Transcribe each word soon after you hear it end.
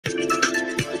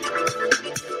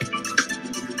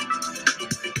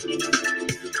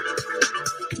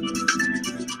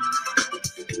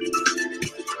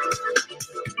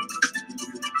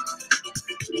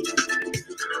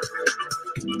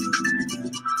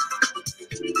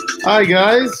Hi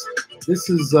guys, this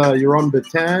is Yaron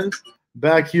Batan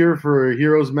back here for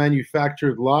Heroes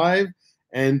Manufactured Live,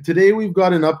 and today we've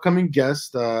got an upcoming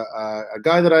guest, a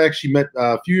guy that I actually met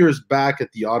a few years back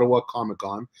at the Ottawa Comic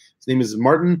Con. His name is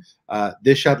Martin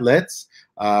Deschatelets.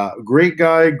 Great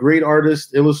guy, great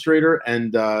artist, illustrator,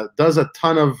 and does a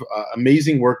ton of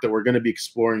amazing work that we're going to be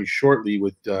exploring shortly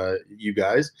with you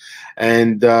guys.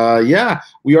 And yeah,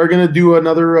 we are going to do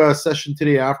another session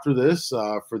today after this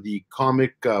for the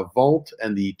Comic Vault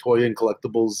and the Toy and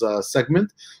Collectibles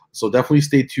segment. So definitely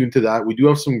stay tuned to that. We do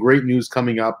have some great news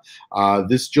coming up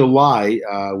this July.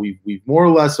 We've more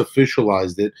or less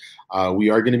officialized it.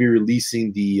 We are going to be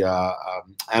releasing the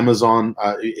Amazon,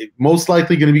 most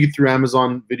likely going to be through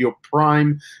Amazon Video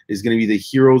Prime, is going to be the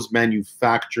Heroes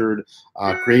Manufactured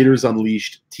Creators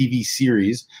Unleashed TV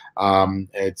series.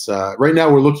 It's right now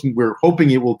we're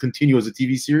hoping it will continue as a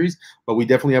TV series, but we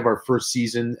definitely have our first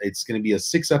season. It's going to be a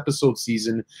 6-episode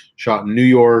season shot in New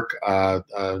York,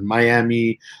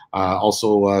 Miami,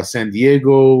 also San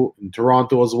Diego, and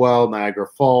Toronto as well, Niagara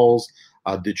Falls,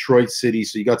 Detroit City.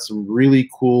 So you got some really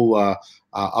cool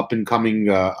up and coming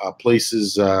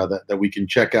places that we can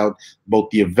check out, both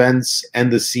the events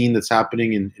and the scene that's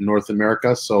happening in North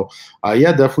America. So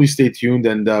yeah, definitely stay tuned.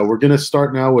 And we're going to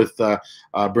start now with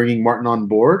bringing Martin on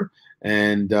board.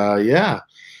 And yeah.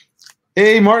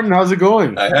 Hey, Martin, how's it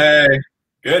going? Hey,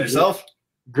 good. Yourself?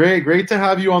 Great to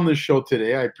have you on the show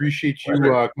today. I appreciate you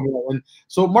coming on.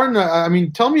 So, Martin, I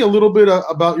mean, tell me a little bit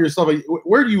about yourself.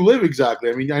 Where do you live exactly?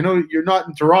 I mean, I know you're not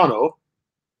in Toronto.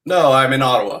 No, I'm in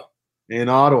Ottawa. In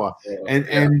Ottawa,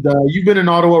 and you've been an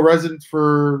Ottawa resident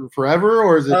for forever,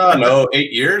 or is it? No,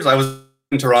 8 years. I was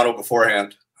in Toronto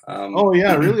beforehand. Oh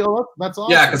yeah, really? Oh, that's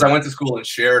awesome. Yeah, because I went to school in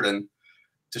Sheridan,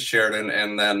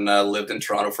 and then lived in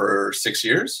Toronto for 6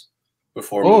 years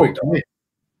before moving to.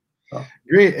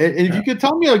 Great. And if you could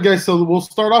tell me, I guess, so we'll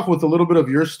start off with a little bit of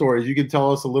your story. You can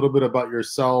tell us a little bit about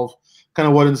yourself, kind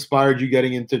of what inspired you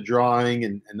getting into drawing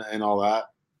and all that.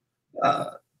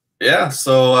 Yeah,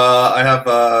 so I have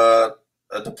a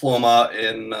diploma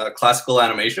in classical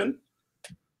animation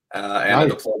and nice. A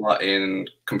diploma in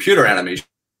computer animation.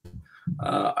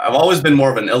 I've always been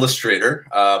more of an illustrator,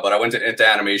 but I went into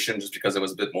animation just because it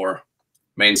was a bit more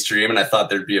mainstream, and I thought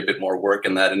there'd be a bit more work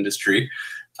in that industry.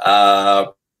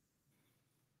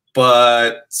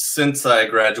 But since I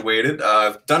graduated,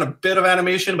 I've done a bit of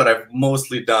animation, but I've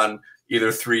mostly done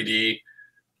either 3D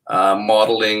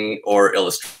modeling or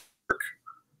illustration work.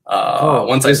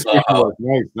 Once I saw how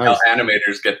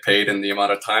animators get paid and the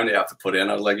amount of time they have to put in,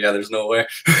 I was like, yeah, there's no way.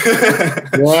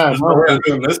 Yeah, no way I'm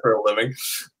doing this for a living.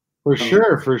 For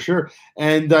sure.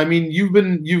 And I mean, you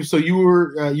did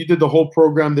the whole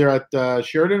program there at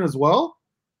Sheridan as well?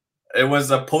 It was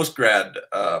a post-grad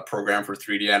program for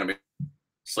 3D animation.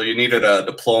 So you needed a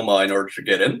diploma in order to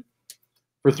get in.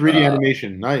 For 3D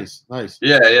animation, nice.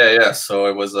 Yeah. So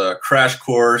it was a crash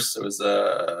course. It was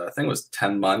I think it was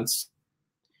 10 months.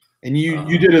 And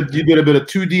you did a bit of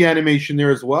 2D animation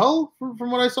there as well, from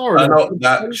what I saw. Or no,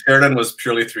 that Sheridan was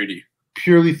purely 3D.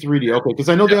 Purely 3D. Okay, because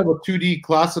I know they have a 2D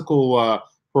classical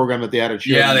program that they had at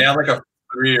Sheridan. Yeah, they have like a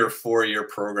 3 or 4 year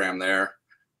program there.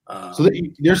 So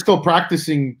they're still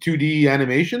practicing 2D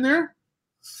animation there?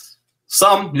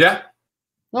 Some, yeah.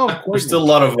 Oh, there's still a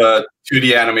lot of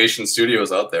 2D animation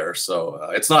studios out there, so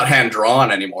it's not hand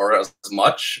drawn anymore as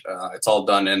much. It's all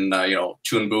done in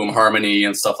Toon Boom Harmony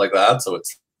and stuff like that. So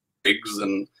it's gigs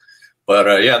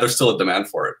but yeah, there's still a demand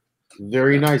for it.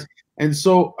 Very nice. And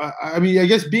so, I mean, I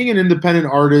guess being an independent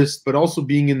artist, but also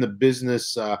being in the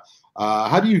business,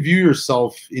 how do you view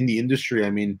yourself in the industry? I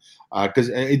mean, because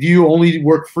do you only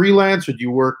work freelance, or do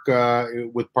you work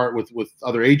with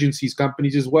other agencies,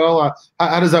 companies as well?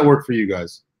 How does that work for you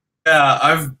guys? Yeah,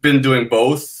 I've been doing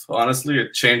both. Honestly,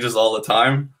 it changes all the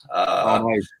time.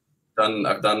 Nice.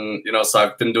 I've done, so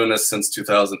I've been doing this since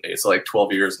 2008, so like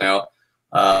 12 years now.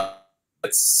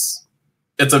 It's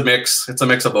a mix. It's a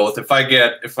mix of both. If I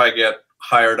get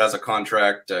hired as a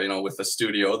contract, with a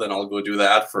studio, then I'll go do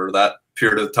that for that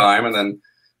period of time, and then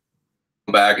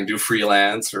come back and do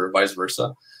freelance or vice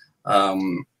versa.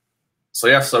 So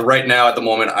yeah, so right now at the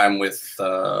moment I'm with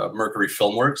Mercury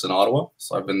Filmworks in Ottawa.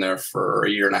 So I've been there for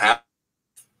 1.5 years.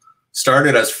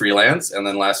 Started as freelance, and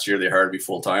then last year they hired me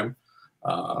full time.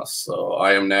 So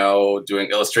I am now doing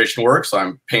illustration work. So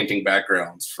I'm painting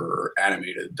backgrounds for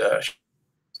animated.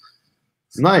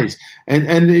 Nice,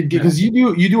 and because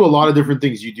you do a lot of different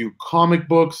things. You do comic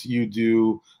books, you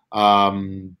do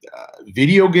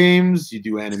video games, you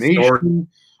do animation,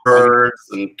 birds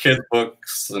and kid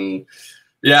books, and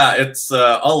Yeah, it's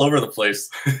all over the place.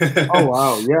 Oh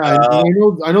wow, yeah.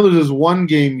 And I know there's this one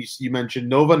game you mentioned,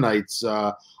 Nova Knights.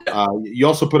 You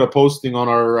also put a posting on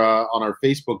our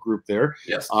Facebook group there.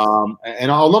 Yes.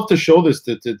 And I'll love to show this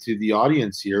to the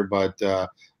audience here, but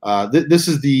this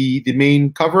is the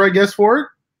main cover, I guess, for it.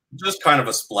 Just kind of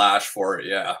a splash for it,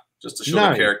 yeah. Just to show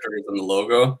Nice. the characters and the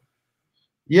logo.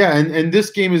 Yeah, and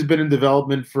this game has been in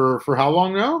development for how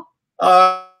long now?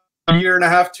 A year and a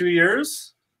half, 2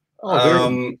 years. Oh,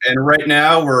 and right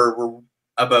now we're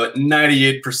about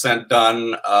 98%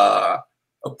 done. A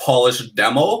polished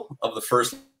demo of the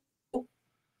first,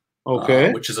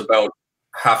 which is about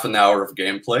half an hour of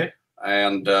gameplay,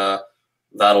 and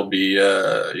that'll be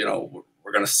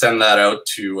we're going to send that out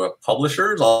to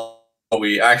publishers.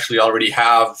 We actually already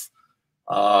have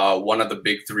one of the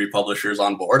big 3 publishers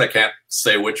on board. I can't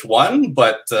say which one,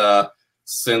 but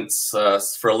since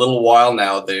for a little while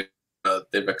now they've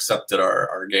accepted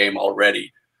our game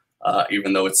already,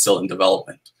 even though it's still in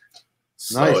development.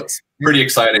 So it's pretty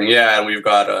exciting, yeah. And we've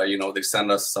got they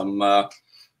send us some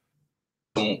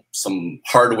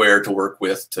hardware to work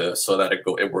with so that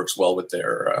it works well with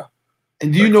their.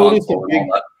 And do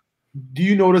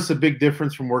you notice a big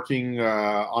difference from working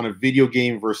on a video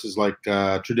game versus like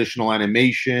traditional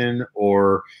animation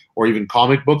or even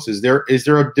comic books? Is there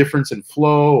a difference in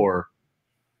flow or?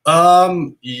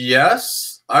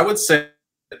 Yes, I would say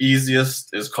the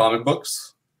easiest is comic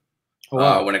books. Oh,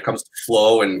 wow. When it comes to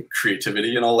flow and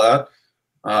creativity and all that.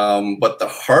 But the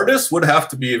hardest would have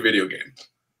to be a video game.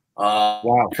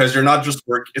 Wow. Because you're not just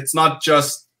it's not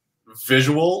just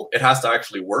visual, it has to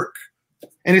actually work.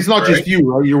 And it's not just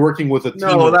you, right? You're working with a team.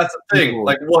 No, that's the thing.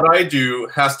 Like what I do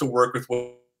has to work with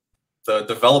what the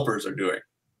developers are doing.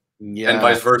 Yeah. And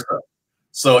vice versa.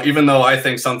 So even though I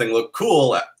think something looked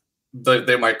cool,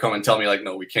 they might come and tell me like,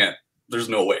 no, we can't. There's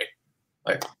no way.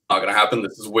 Like, not gonna happen.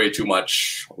 This is way too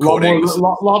much coding.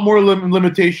 Lot more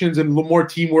limitations and more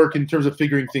teamwork in terms of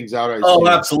figuring things out. Oh,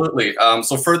 absolutely.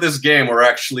 So for this game, we're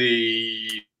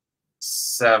actually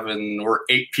 7 or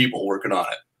 8 people working on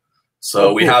it.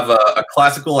 So we have a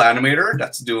classical animator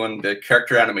that's doing the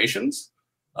character animations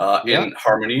in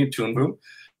Harmony, Toon Boom,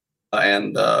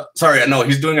 and sorry, no,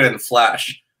 he's doing it in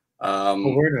Flash.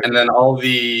 And then all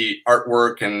the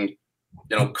artwork and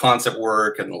concept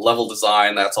work and level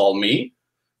design, that's all me.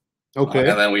 Okay.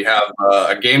 And then we have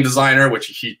a game designer, which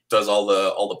he does all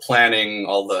the planning,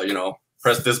 all the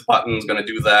press this button is going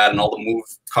to do that, and all the move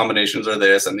combinations are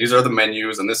this, and these are the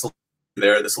menus, and this will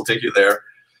there, this will take you there.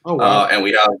 Oh, wow. And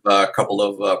we have a couple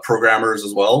of programmers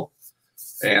as well,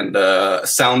 and a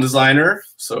sound designer.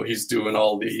 So he's doing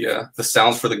all the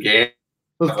sounds for the game.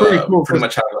 That's pretty cool. Pretty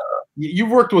much have you've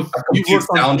worked with a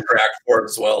soundtrack for it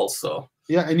as well. So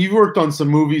yeah, and you've worked on some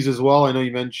movies as well. I know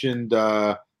you mentioned.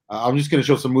 I'm just going to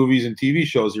show some movies and TV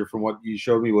shows here. From what you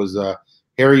showed me was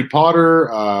Harry Potter,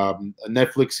 a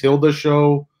Netflix Hilda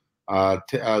show,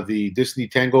 the Disney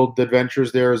Tangled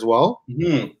Adventures there as well.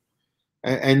 Mm-hmm.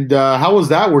 And how was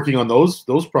that working on those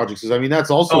projects? Because I mean,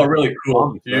 that's also really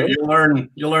cool. Right?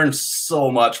 You learn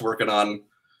so much working on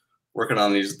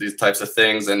these types of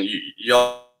things, and you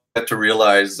all get to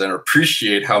realize and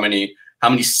appreciate how many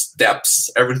steps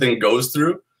everything goes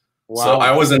through. Wow. So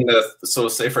I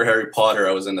was say for Harry Potter,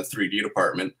 I was in the 3D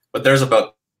department, but there's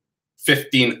about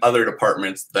 15 other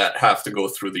departments that have to go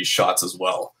through these shots as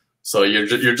well. So you're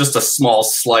just a small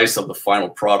slice of the final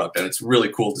product, and it's really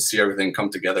cool to see everything come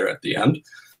together at the end.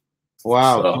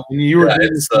 Wow! So, and you were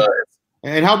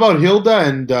and how about Hilda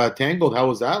and Tangled? How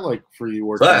was that like for you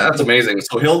working? So that's amazing.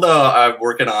 So Hilda, I'm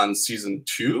working on season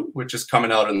 2, which is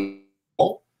coming out in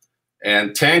fall,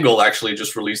 and Tangled actually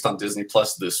just released on Disney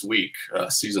Plus this week,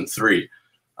 season 3.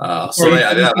 Hilda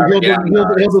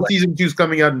season 2 is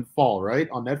coming out in fall, right,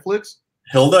 on Netflix?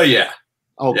 Hilda, yeah.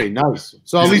 Okay, yeah. Nice.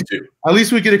 So at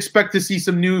least we could expect to see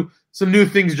some new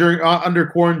things during under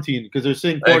quarantine, because they're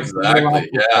saying exactly.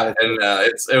 Yeah, and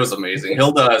it was amazing.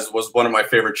 Hilda was one of my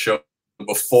favorite shows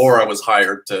before I was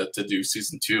hired to do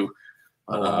season 2.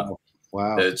 Wow,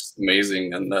 it's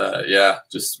amazing, and yeah,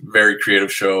 just very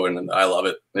creative show, and I love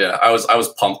it. Yeah, I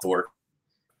was pumped to work.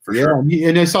 For sure.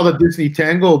 And I saw the Disney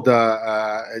Tangled.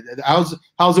 How's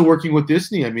it working with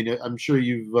Disney? I mean, I'm sure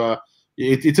you've.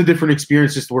 It's a different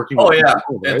experience just working. Oh yeah,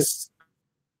 people, right? It's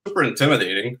super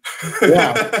intimidating.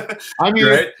 Yeah, I mean,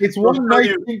 right? it's one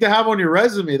nice thing to have on your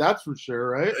resume, that's for sure,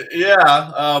 right?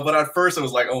 Yeah, but at first it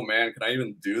was like, oh man, can I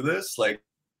even do this? Like,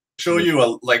 show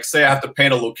you say I have to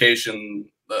paint a location,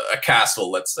 a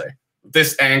castle, let's say.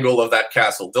 This angle of that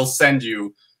castle, they'll send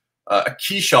you a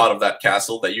key shot of that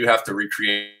castle that you have to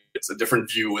recreate. It's a different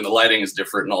view, and the lighting is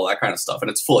different, and all that kind of stuff, and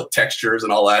it's full of textures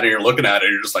and all that. And you're looking at it,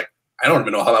 and you're just like, I don't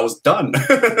even know how that was done.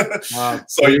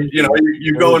 So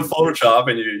you go in Photoshop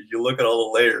and you look at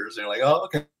all the layers and you're like, oh,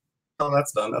 okay, oh,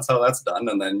 that's done. That's how that's done,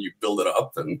 and then you build it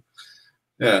up and.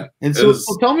 Yeah. And so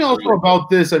tell me also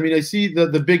about this. I mean, I see the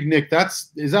Big Nick.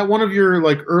 Is that one of your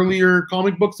like earlier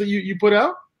comic books that you put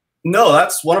out? No,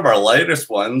 that's one of our latest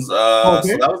ones. Okay.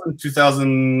 So that was in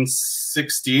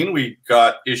 2016. We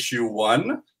got issue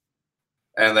 1,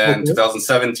 and then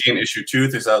 2017 issue 2,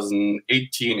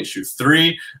 2018 issue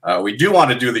 3. We do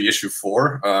want to do the issue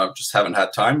 4. Just haven't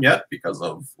had time yet because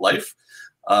of life.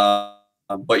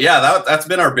 But yeah, that's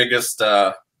been our biggest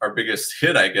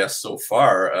hit, I guess, so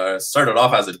far. It started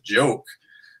off as a joke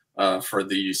for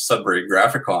the Sudbury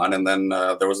Graphicon, and then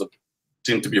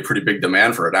seemed to be a pretty big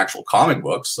demand for an actual comic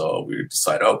book. So we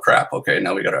decided, oh crap, okay,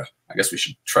 now I guess we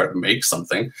should try to make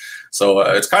something. So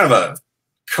it's kind of a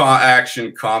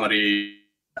action comedy.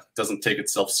 Doesn't take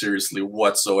itself seriously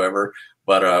whatsoever,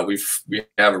 but we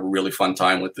have a really fun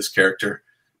time with this character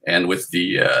and with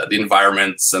the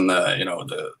environments and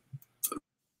the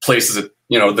places that,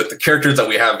 the characters that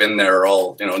we have in there are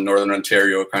all, Northern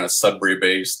Ontario kind of Sudbury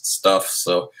based stuff.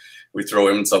 So we throw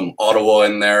in some Ottawa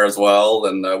in there as well.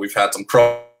 And we've had some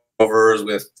crossovers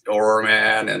with Aurora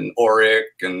Man and Auric.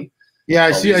 And yeah,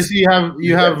 I see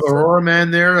you have Aurora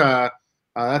Man there.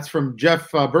 That's from Jeff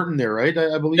Burton there, right?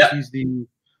 I believe he's the,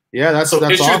 that's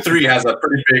issue awesome. 3 has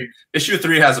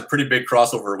a pretty big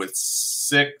crossover with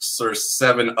 6 or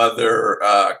 7 other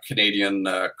Canadian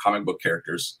comic book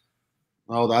characters.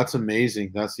 Oh, that's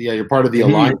amazing. You're part of the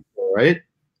alliance, right?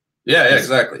 Yeah,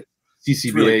 exactly.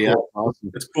 CCBA, really cool. Yeah,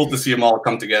 awesome. It's cool to see them all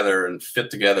come together and fit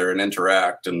together and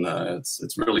interact, and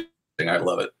it's really, I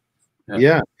love it.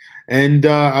 Yeah. And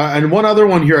one other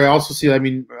one here I also see. I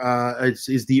mean,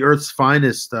 is the Earth's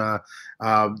Finest. Tell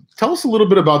us a little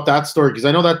bit about that story, because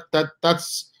I know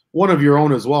that's one of your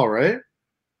own as well, right?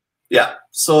 Yeah.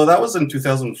 So that was in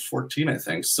 2014, I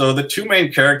think. So the 2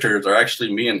 main characters are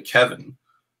actually me and Kevin,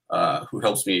 who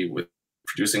helps me with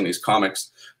producing these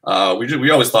comics.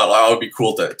 We always thought, oh, it would be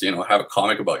cool to have a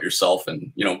comic about yourself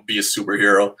and be a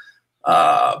superhero.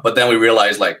 But then we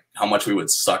realized like how much we would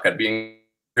suck at being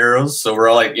heroes. So we're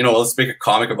all like, let's make a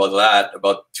comic about that,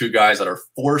 about 2 guys that are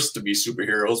forced to be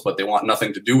superheroes, but they want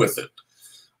nothing to do with it.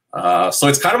 So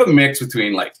it's kind of a mix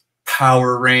between like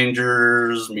Power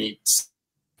Rangers meets,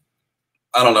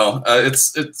 I don't know.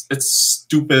 It's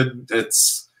stupid.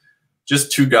 It's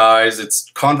just 2 guys. It's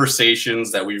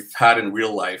conversations that we've had in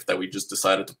real life that we just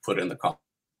decided to put in the comic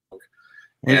book.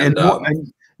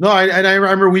 I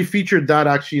remember we featured that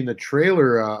actually in the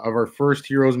trailer of our first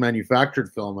Heroes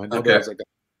Manufactured film. I know there was like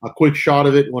a quick shot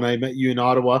of it when I met you in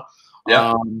Ottawa.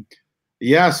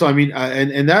 Yeah. So I mean,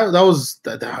 and that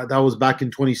was back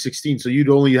in 2016. So you'd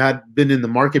only had been in the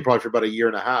market probably for about 1.5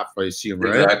 years, I assume,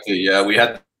 right? Exactly. Yeah, we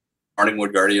had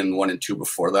Morningwood Guardian 1 and 2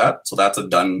 before that, so that's a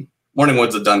done.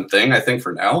 Morningwood's a done thing, I think,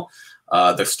 for now.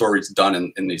 The story's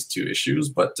done in these 2 issues,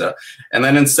 but and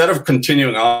then instead of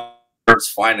continuing on Earth's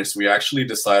Finest, we actually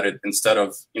decided, instead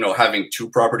of having 2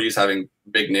 properties, having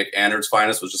Big Nick and Earth's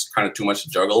Finest was just kind of too much to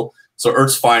juggle. So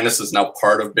Earth's Finest is now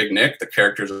part of Big Nick. The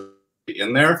characters are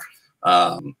in there.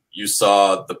 You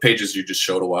saw the pages you just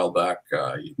showed a while back.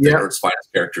 The Earth's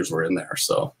Finest characters were in there.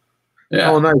 So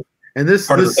yeah. Oh, nice. And this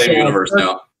part of the same universe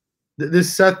now.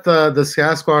 This Seth the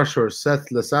Sasquatch, or Seth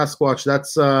the Sasquatch,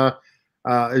 that's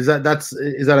is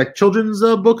that a children's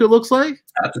book, it looks like?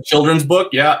 That's a children's book,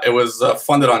 yeah. It was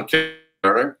funded on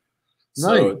Kickstarter.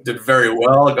 So it did very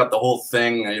well. It got the whole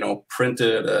thing,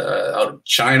 printed out of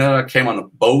China, came on a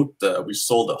boat. We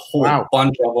sold a whole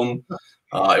bunch of them.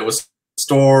 It was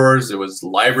stores, it was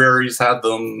libraries had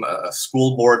them,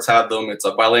 school boards had them. It's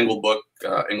a bilingual book,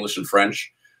 English and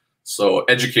French. So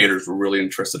educators were really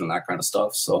interested in that kind of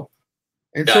stuff. So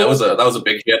yeah, that was a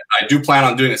big hit. I do plan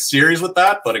on doing a series with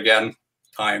that, but again,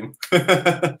 time.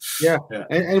 Yeah.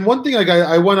 And one thing, like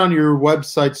I went on your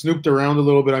website, snooped around a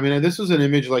little bit. I mean, this was an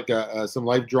image like some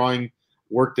life drawing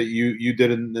work that you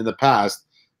did in the past.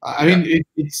 I mean,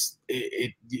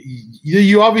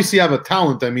 you obviously have a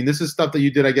talent. I mean, this is stuff that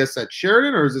you did, I guess, at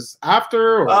Sheridan, or is this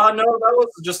after? Or? No, that was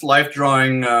just life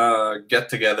drawing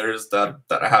get-togethers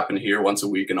that happen here once a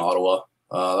week in Ottawa.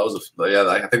 That was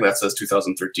I think that says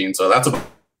 2013. So that's about the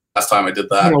last time I did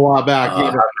that. A while back. I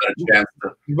haven't had a chance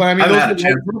to. But I mean, those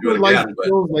are life again,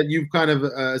 skills that you've kind of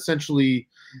essentially,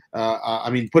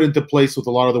 put into place with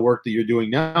a lot of the work that you're doing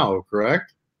now.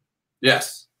 Correct?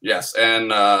 Yes.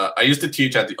 And I used to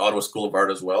teach at the Ottawa School of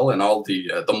Art as well, and all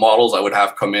the models I would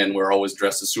have come in were always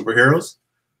dressed as superheroes.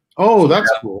 Oh, that's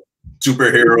cool.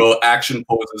 Superhero action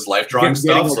poses, life drawing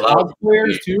stuff. So that was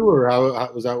cosplayers too, or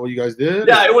how was that what you guys did?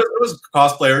 Yeah, it was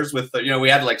cosplayers with we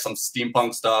had like some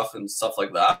steampunk stuff and stuff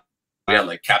like that. we had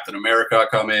like Captain America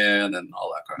come in and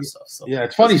all that kind of stuff. So yeah,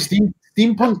 it's funny.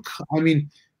 Steampunk. I mean,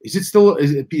 is it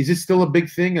still a big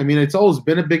thing? I mean, it's always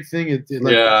been a big thing. It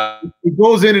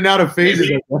goes in and out of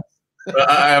phases.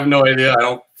 I have no idea. I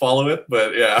don't follow it,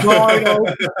 but yeah. No, I know.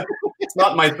 It's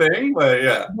not my thing, but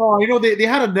yeah. No, you know, they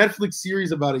had a Netflix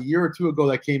series about a year or two ago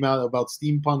that came out about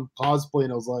steampunk cosplay,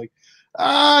 and I was like,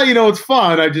 you know, it's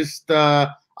fun. I just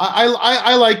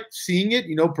I like seeing it,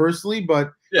 you know, personally,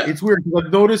 but yeah, it's weird.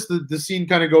 I've noticed that the scene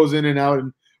kind of goes in and out,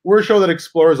 and we're a show that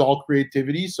explores all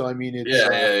creativity. So I mean, it's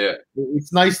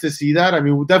it's nice to see that. I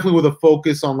mean, definitely with a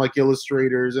focus on like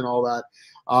illustrators and all that.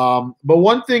 But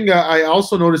one thing I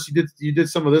also noticed you did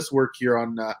some of this work here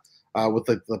on with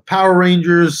the Power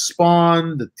Rangers,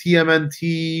 Spawn, the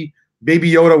TMNT,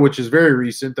 Baby Yoda, which is very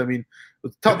recent. I mean,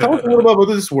 tell us a little bit about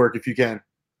this work if you can.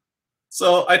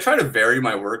 So I try to vary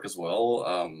my work as well,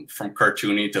 from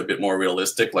cartoony to a bit more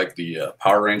realistic, like the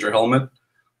Power Ranger helmet.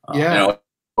 You know,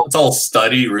 it's all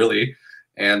study really,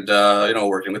 and you know,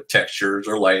 working with textures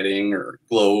or lighting or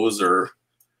glows or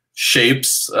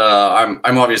shapes. I'm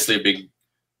obviously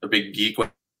a big geek when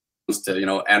it comes to, you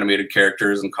know, animated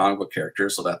characters and comic book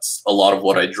characters. So that's a lot of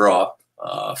what I draw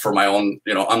for my own,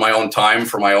 you know, on my own time,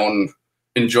 for my own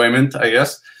enjoyment, I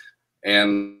guess.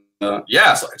 And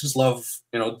yeah, so I just love,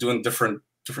 you know, doing different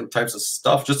types of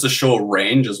stuff just to show a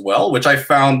range as well, which I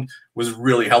found was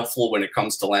really helpful when it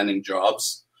comes to landing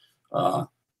jobs, to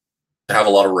have a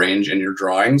lot of range in your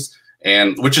drawings.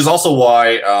 And which is also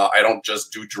why I don't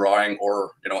just do drawing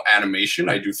or, you know, animation.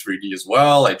 I do 3D as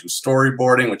well. I do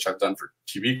storyboarding, which I've done for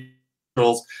TV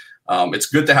shows. It's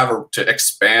good to have to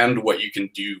expand what you can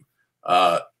do,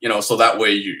 you know, so that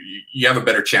way you have a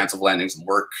better chance of landing some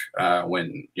work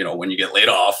when you get laid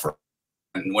off, or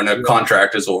when a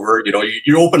contract is over. You know,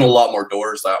 you open a lot more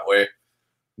doors that way.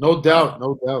 No doubt,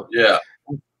 no doubt. Yeah.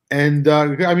 And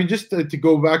I mean, just to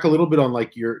go back a little bit on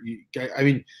like I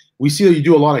mean, we see that you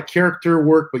do a lot of character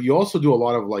work, but you also do a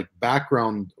lot of like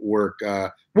background work.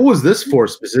 What was this for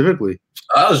specifically?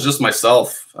 That was just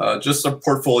myself, just a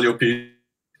portfolio piece.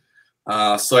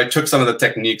 So I took some of the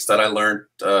techniques that I learned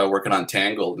working on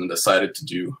Tangled and decided to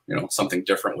do, you know, something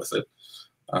different with it.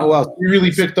 Oh wow! So you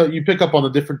really pick up on the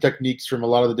different techniques from a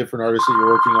lot of the different artists that you're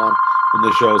working on in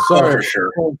the show. So for sure.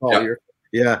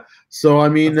 Yeah. So I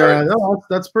mean, no,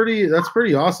 that's pretty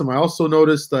awesome. I also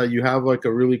noticed you have like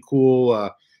a really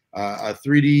cool a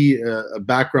 3D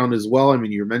background as well. I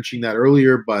mean, you were mentioning that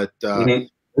earlier, but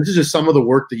this is just some of the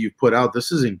work that you've put out.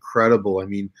 This is incredible. I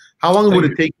mean, how long would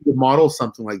it take you to model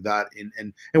something like that?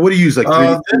 And what do you use, like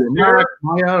 3D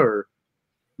Maya or?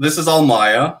 This is all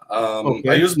Maya.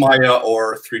 I use Maya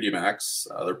or 3D Max.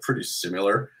 They're pretty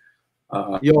similar.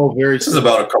 This is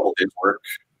about a couple days work.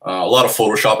 A lot of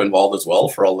Photoshop involved as well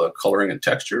for all the coloring and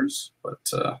textures. But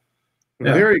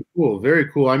yeah. Very cool, very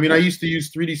cool. I mean, I used to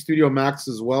use 3D Studio Max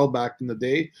as well back in the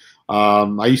day.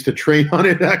 I used to train on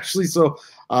it actually, so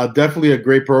definitely a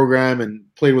great program. And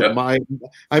played with Maya.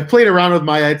 I played around with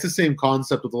Maya. It's the same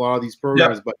concept with a lot of these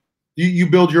programs, but you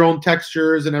build your own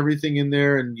textures and everything in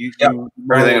there, and you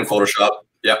everything in Photoshop.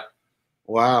 Yeah.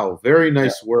 Wow, very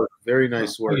nice work. Very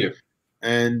nice work.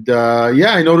 And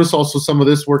yeah, I noticed also some of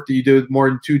this work that you did more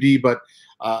in 2D, but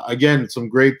again, some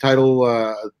great title.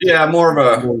 More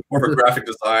of a graphic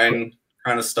design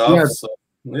kind of stuff. Yeah. So,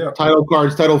 yeah. Title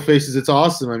cards, title faces. It's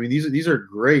awesome. I mean, these are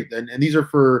great. And these are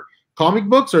for comic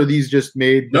books, or are these just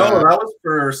made? No, that was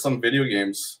for some video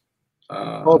games.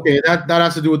 Okay, that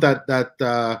has to do with that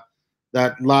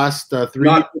last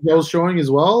 3D I was showing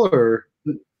as well, or?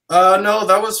 No,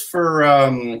 that was for, I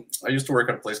used to work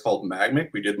at a place called Magmic.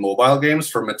 We did mobile games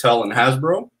for Mattel and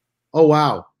Hasbro. Oh,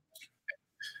 wow.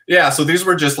 Yeah, so these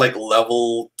were just like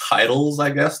level titles,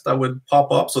 I guess, that would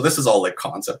pop up. So this is all like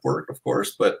concept work, of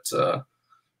course. But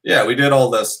yeah, we did all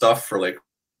the stuff for like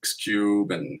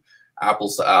Cube and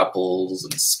Apples to Apples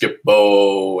and Skip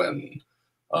Bo and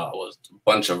was a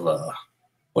bunch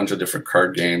of different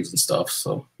card games and stuff.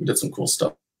 So we did some cool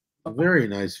stuff. Very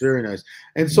nice, very nice.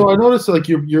 And so I noticed like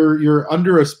you're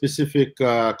under a specific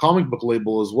comic book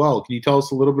label as well. Can you tell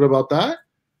us a little bit about that?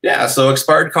 Yeah, so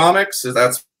Expired Comics,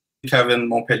 that's Kevin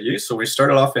Montpellier. So we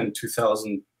started off in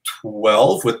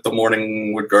 2012 with the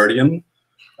Morning Wood Guardian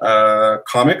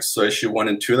comics, so issue 1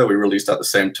 and 2 that we released at the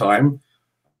same time,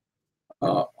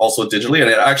 also digitally,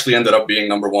 and it actually ended up being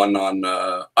 #1 on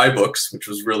iBooks, which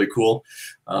was really cool.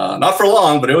 Not for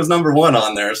long, but it was #1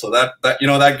 on there, so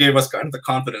that gave us kind of the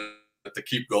confidence to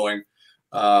keep going.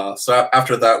 So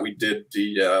after that, we did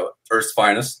the Earth's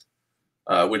Finest,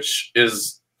 which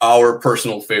is our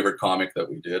personal favorite comic that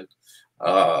we did.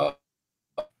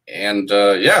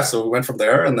 Yeah, so we went from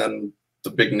there, and then the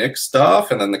Big Nick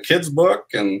stuff, and then the kids book,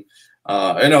 and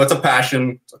I know it's a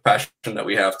passion. It's a passion that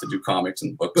we have to do comics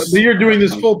and books. But you're doing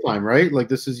this full time, right? Like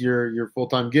this is your full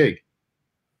time gig.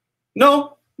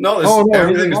 No, No,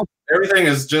 everything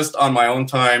is just on my own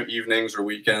time, evenings or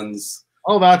weekends.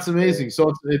 Oh, that's amazing.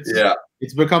 So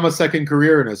it's become a second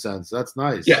career in a sense. That's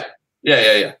nice. Yeah.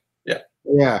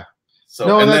 So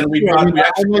no, and then I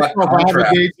have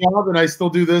a day job and I still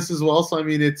do this as well. So I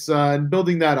mean, it's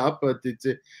building that up, but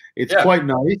it's quite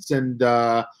nice. And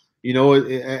you know,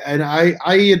 and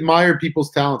I admire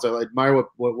people's talents. I admire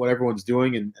what everyone's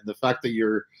doing, and the fact that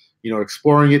you're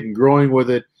exploring it and growing with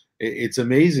it. It's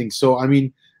amazing. So I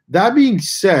mean, that being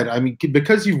said, I mean,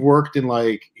 because you've worked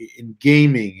in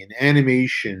gaming and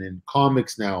animation and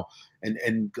comics now,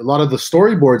 and a lot of the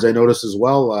storyboards I notice as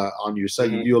well on your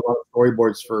site. You do a lot of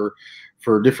storyboards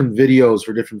for different videos,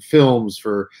 for different films,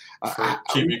 for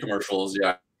TV commercials.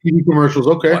 Yeah, TV commercials.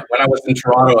 Okay. When I was in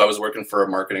Toronto, I was working for a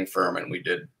marketing firm, and we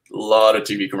did a lot of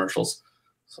TV commercials.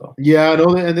 So yeah, I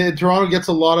know, and then Toronto gets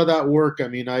a lot of that work. I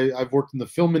mean, I've worked in the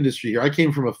film industry here. I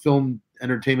came from a film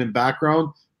entertainment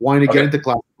background, wanting to get into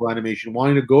classical animation,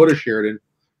 wanting to go to Sheridan,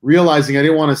 realizing I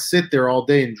didn't want to sit there all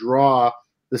day and draw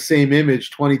the same image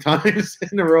 20 times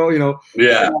in a row,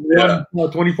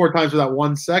 24 times for that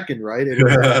 1 second, right?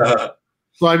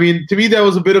 So I mean, to me, that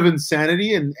was a bit of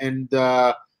insanity, and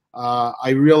I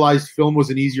realized film was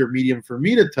an easier medium for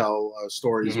me to tell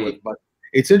stories with. But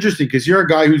it's interesting because you're a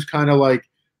guy who's kind of like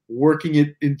working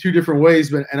it in two different ways.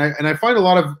 But I find a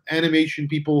lot of animation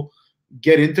people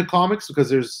get into comics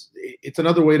because it's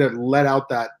another way to let out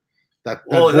that.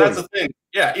 Well, that's the thing.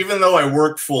 Yeah, even though I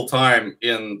worked full time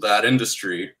in that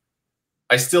industry,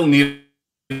 I still need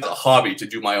a hobby to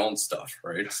do my own stuff,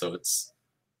 right? So it's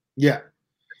you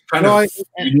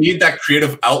need that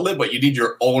creative outlet, but you need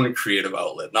your own creative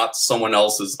outlet, not someone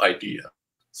else's idea.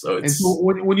 So it's. And so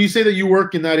when you say that you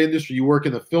work in that industry, you work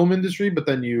in the film industry, but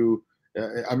then you.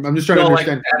 I'm just trying to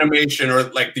understand like animation or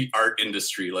like the art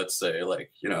industry, let's say,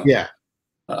 Yeah.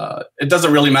 It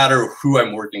doesn't really matter who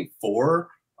I'm working for.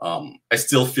 I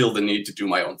still feel the need to do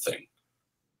my own thing.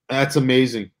 That's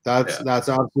amazing. That's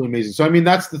absolutely amazing. So I mean,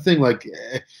 that's the thing. Like,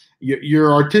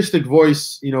 your artistic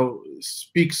voice,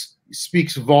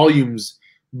 speaks volumes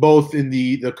both in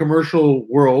the commercial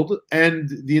world and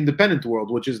the independent world,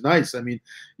 which is nice. I mean,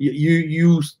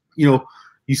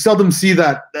 you seldom see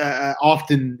that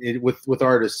often with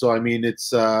artists. So I mean,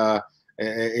 it's I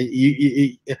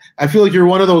feel like you're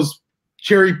one of those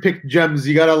cherry-picked gems.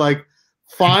 You gotta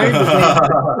find,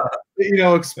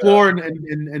 explore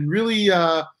and really,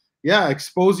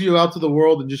 expose you out to the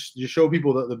world and just show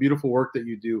people the beautiful work that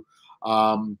you do.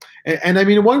 And I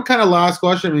mean, one kind of last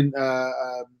question, I mean,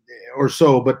 or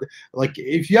so, but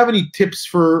if you have any tips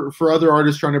for other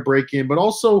artists trying to break in, but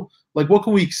also what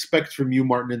can we expect from you,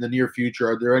 Martin, in the near future?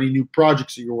 Are there any new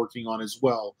projects that you're working on as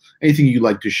well? Anything you'd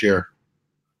like to share?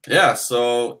 Yeah.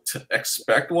 So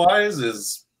expect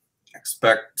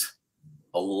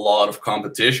a lot of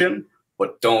competition,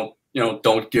 but don't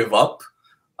give up.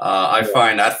 I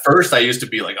find at first I used to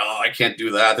be like, oh, I can't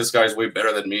do that. This guy's way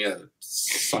better than me.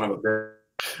 Son of a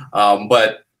bitch.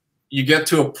 But you get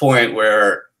to a point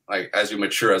where, as you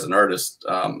mature as an artist,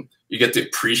 you get to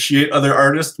appreciate other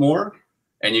artists more,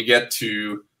 and you get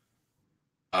to,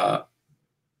 I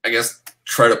guess,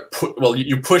 try to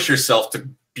you push yourself to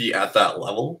be at that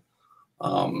level.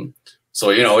 So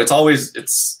it's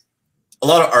a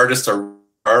lot of artists are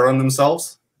hard on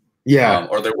themselves. Yeah.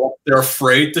 Or they're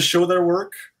afraid to show their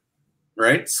work,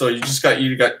 right? So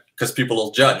you got because people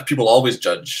will judge. People always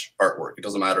judge artwork. It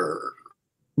doesn't matter.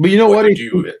 But you know what?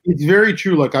 It's very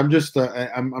true. Like I'm just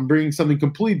I'm bringing something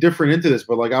completely different into this.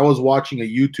 But I was watching a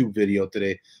YouTube video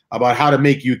today about how to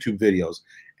make YouTube videos,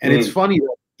 and it's funny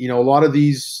that a lot of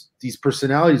these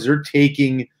personalities are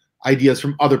taking ideas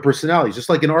from other personalities, just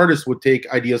like an artist would take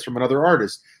ideas from another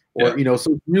artist, or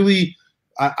so really.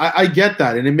 I get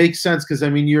that, and it makes sense because I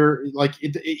mean you're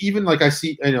even I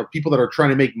see people that are trying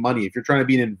to make money. If you're trying to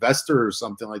be an investor or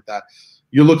something like that,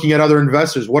 you're looking at other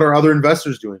investors. What are other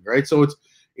investors doing, right? So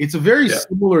it's a very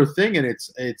similar thing, and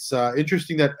it's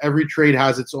interesting that every trade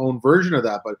has its own version of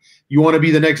that. But you want to be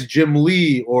the next Jim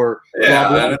Lee or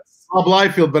Bob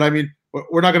Liefeld, but I mean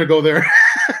we're not going to go there.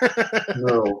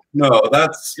 No,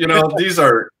 that's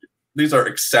these are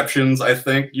exceptions. I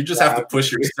think you just have to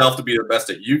push yourself to be the best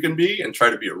that you can be and try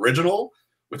to be original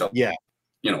without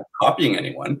copying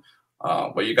anyone.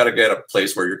 But you got to get a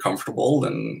place where you're comfortable,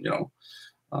 and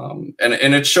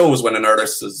and it shows when an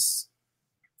artist is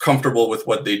comfortable with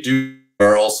what they do,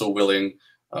 are also willing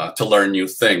to learn new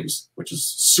things, which is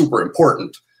super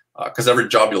important. Because every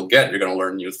job you'll get, you're going to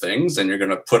learn new things, and you're going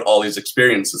to put all these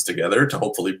experiences together to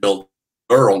hopefully build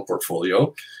your own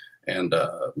portfolio. and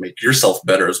make yourself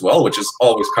better as well, which is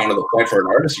always kind of the point for an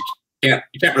artist. You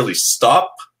can't really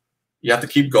stop. You have to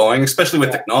keep going, especially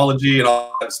with technology and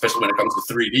all that, especially when it comes to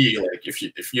 3D. Like if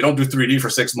you don't do 3D for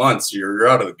 6 months, you're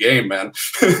out of the game, man.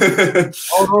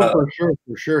 Oh no,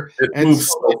 for sure. It moves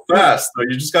so fast, so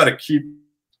you just got to keep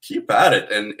at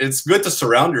it. And it's good to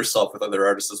surround yourself with other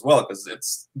artists as well,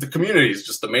 because the community is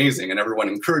just amazing and everyone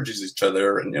encourages each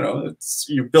other, and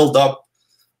you build up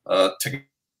together.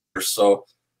 So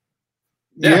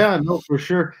yeah, no, for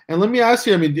sure. And let me ask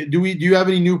you, I mean, do you have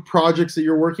any new projects that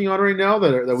you're working on right now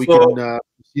that we can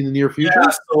see in the near future? Yeah,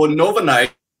 so Nova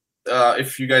Night,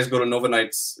 if you guys go to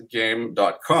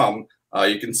novanightsgame.com,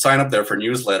 you can sign up there for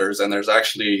newsletters, and there's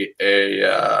actually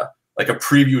a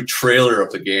preview trailer of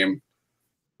the game.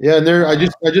 Yeah, and there I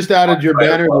just added your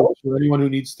banner for anyone who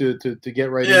needs to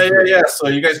get right into it. Yeah. So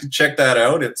you guys can check that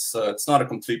out. It's not a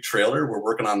complete trailer. We're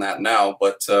working on that now,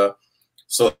 but so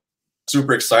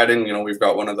super exciting. We've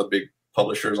got one of the big 3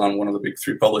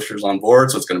 publishers on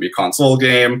board, so it's going to be a console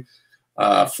game,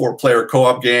 4-player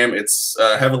co-op game. It's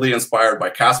heavily inspired by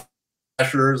Castle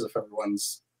Crashers, if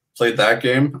everyone's played that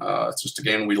game. It's just a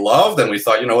game we loved, and we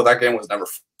thought, that game was never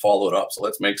followed up, so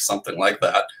let's make something like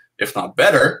that, if not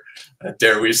better,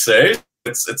 dare we say.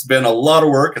 It's been a lot of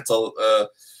work. It's a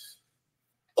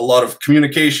lot of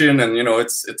communication, and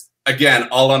it's again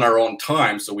all on our own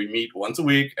time. So we meet once a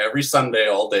week, every Sunday,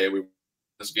 all day. We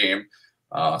this game.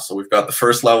 So we've got the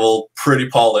first level pretty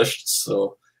polished.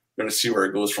 So we're going to see where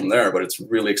it goes from there. But it's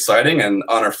really exciting. And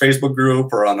on our Facebook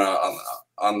group or on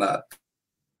that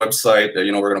website,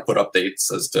 we're going to put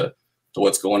updates as to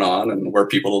what's going on and where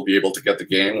people will be able to get the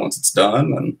game once it's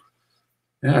done. And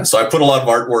yeah, so I put a lot of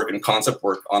artwork and concept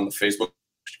work on the Facebook.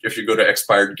 If you go to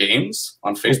Expired Games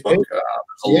on Facebook, there's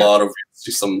a lot of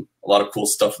cool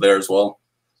stuff there as well.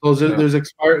 So is it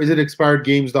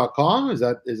expiredgames.com? Is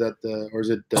that or is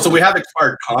it? So we have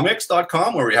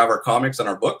expiredcomics.com, where we have our comics and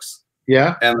our books.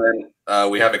 Yeah. And then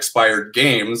we have Expired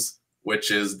Games,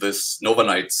 which is this Nova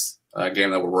Nights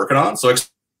game that we're working on. So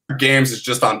Expired Games is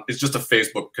just a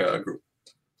Facebook group.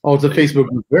 Oh, it's a Facebook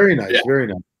group. Very nice. Yeah. Very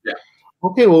nice. Yeah.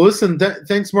 Okay. Well, listen.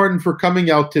 Thanks, Martin, for coming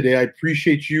out today. I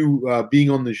appreciate you being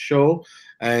on the show.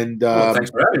 And thanks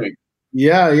for having me.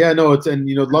 Yeah, no, I'd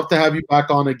love to have you back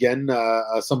on again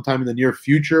sometime in the near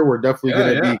future. We're definitely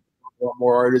going to be a lot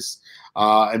more artists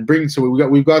and bring. So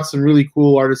we've got some really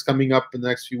cool artists coming up in the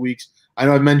next few weeks. I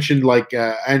know I mentioned like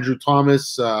Andrew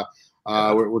Thomas.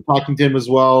 We're talking to him as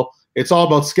well. It's all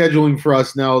about scheduling for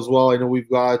us now as well. I know we've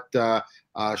got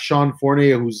Sean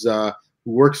Fournier, who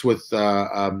works with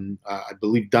I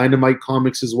believe Dynamite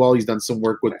Comics as well. He's done some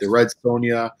work with the Red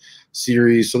Sonja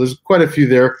series. So there's quite a few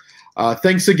there.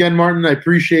 Thanks again, Martin. I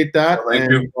appreciate that.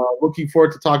 Thank you. Looking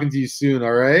forward to talking to you soon.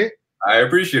 All right. I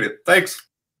appreciate it. Thanks.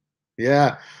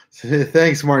 Yeah.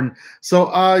 Thanks, Martin.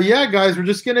 So, yeah, guys, we're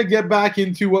just going to get back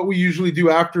into what we usually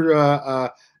do after an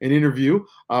interview.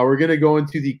 We're going to go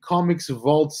into the Comics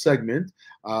Vault segment.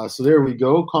 So there we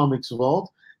go, Comics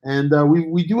Vault. And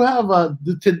we do have,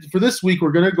 for this week,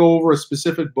 we're going to go over a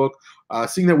specific book,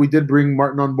 seeing that we did bring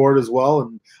Martin on board as well.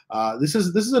 And this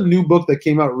is a new book that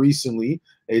came out recently.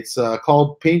 It's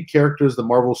called Paint Characters the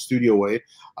Marvel Studio Way.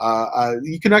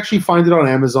 You can actually find it on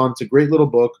Amazon. It's a great little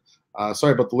book.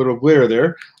 Sorry about the little glare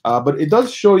there. But it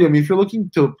does show you, I mean, if you're looking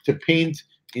to paint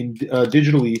in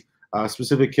digitally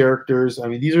specific characters, I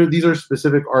mean, these are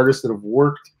specific artists that have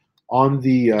worked on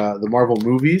the Marvel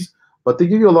movies. But they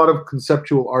give you a lot of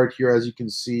conceptual art here, as you can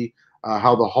see,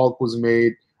 how the Hulk was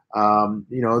made.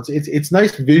 It's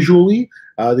nice visually.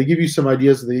 They give you some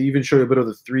ideas. They even show you a bit of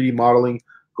the 3D modeling,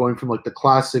 going from like the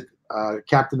classic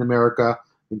Captain America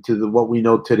into what we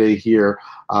know today here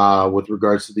with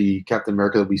regards to the Captain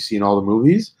America that we see in all the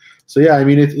movies. So yeah, I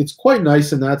mean, it's quite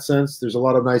nice in that sense. There's a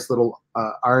lot of nice little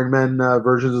Iron Man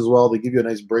versions as well. They give you a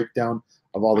nice breakdown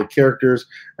of all the characters,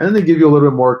 and then they give you a little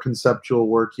bit more conceptual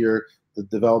work here, the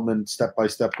development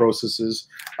step-by-step processes.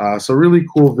 So really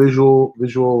cool visual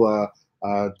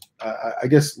I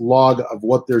guess log of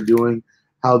what they're doing,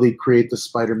 how they create the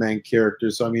Spider-Man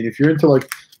characters. So I mean, if you're into like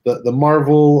the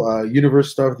Marvel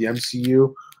universe stuff, the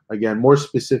MCU, again, more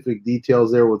specific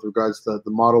details there with regards to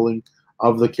the modeling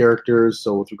of the characters.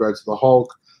 So with regards to the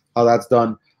Hulk, how that's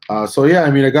done. So yeah,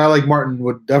 I mean, a guy like Martin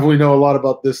would definitely know a lot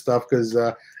about this stuff, because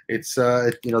it's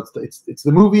the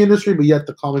movie industry, but yet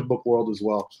the comic book world as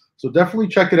well. So definitely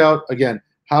check it out. Again,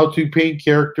 How to Paint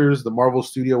Characters the Marvel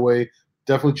Studio Way.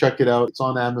 Definitely check it out. It's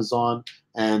on Amazon,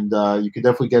 and you can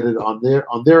definitely get it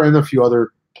on there and a few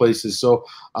other places. So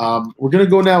we're going to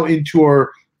go now into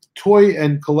our toy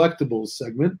and collectibles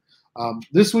segment.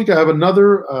 This week I have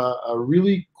another a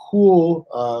really cool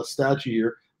statue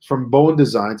here. from Bowen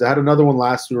Designs. I had another one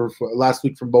last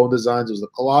week from Bowen Designs. It was the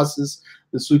Colossus.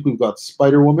 This week we've got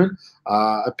Spider-Woman.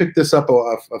 I picked this up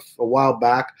a while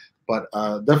back, but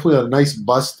definitely a nice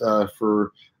bust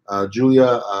for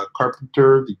Julia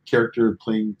Carpenter, the character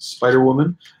playing Spider-Woman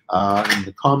in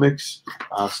the comics.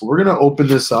 So we're going to open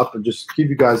this up and just give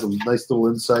you guys a nice little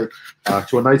insight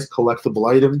to a nice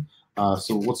collectible item.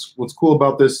 So what's cool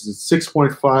about this is it's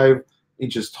 6.5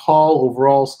 inches tall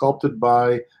overall, sculpted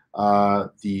by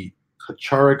the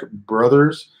Kacharik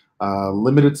brothers.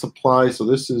 Limited supply. So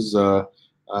this is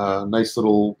nice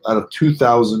little, out of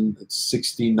 2,000, it's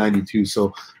 1692.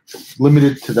 So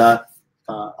limited to that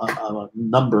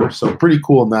number. So pretty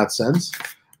cool in that sense.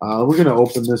 We're going to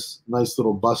open this nice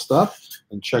little bust up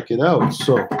and check it out.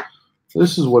 So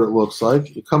this is what it looks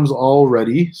like. It comes all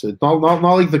ready. So it's not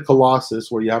like the Colossus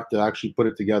where you have to actually put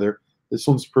it together. This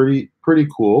one's pretty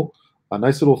cool. A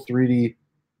nice little 3D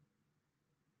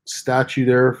statue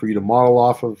there for you to model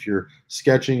off of if you're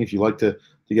sketching. If you like to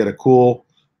get a cool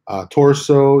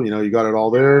torso, you got it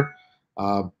all there.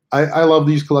 I love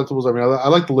these collectibles. I mean, I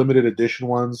like the limited edition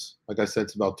ones. Like I said,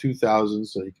 it's about 2,000,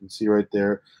 so you can see right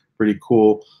there. Pretty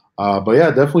cool. But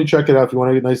yeah, definitely check it out if you want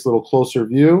to get a nice little closer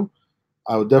view.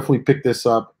 I would definitely pick this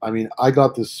up. I mean, I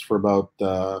got this for about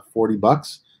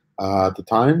 $40 at the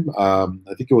time. I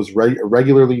think it was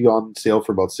regularly on sale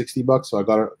for about $60, so I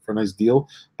got it for a nice deal.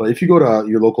 But if you go to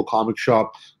your local comic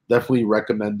shop, definitely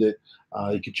recommend it.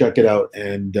 You can check it out.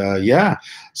 And yeah,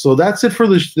 so that's it for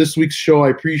this week's show. I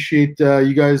appreciate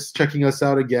you guys checking us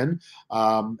out again.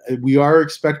 We are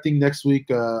expecting next week,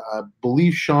 I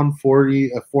believe Sean Forney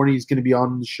is going to be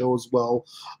on the show as well,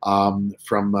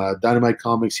 from Dynamite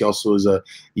Comics. He also is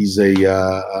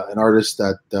an artist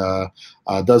that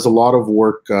does a lot of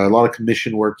work, a lot of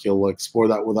commission work. He'll explore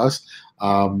that with us.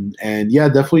 And yeah,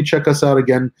 definitely check us out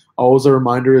again. Always a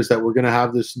reminder is that we're going to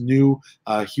have this new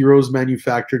Heroes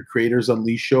Manufactured Creators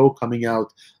Unleashed show coming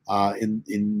out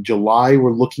in July.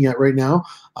 We're looking at right now,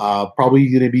 probably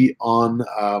going to be on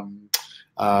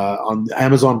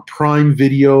Amazon Prime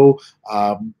Video,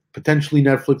 potentially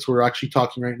Netflix. We're actually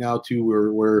talking right now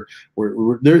too.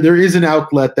 There is an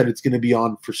outlet that it's going to be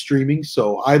on for streaming.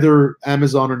 So either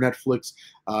Amazon or Netflix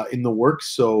in the works.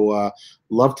 So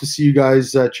love to see you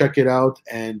guys check it out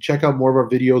and check out more of our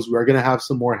videos. We are going to have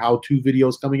some more how-to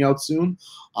videos coming out soon,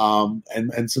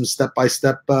 and some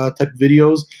step-by-step type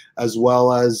videos, as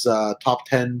well as top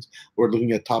 10. We're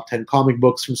looking at top 10 comic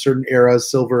books from certain eras: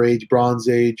 Silver Age, Bronze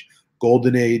Age,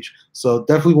 Golden Age. So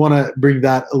definitely want to bring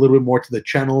that a little bit more to the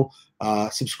channel.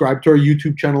 Subscribe to our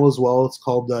YouTube channel as well. It's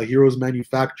called Heroes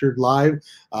Manufactured Live.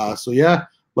 So yeah,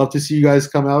 love to see you guys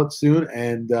come out soon.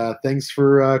 And thanks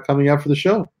for coming out for the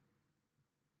show.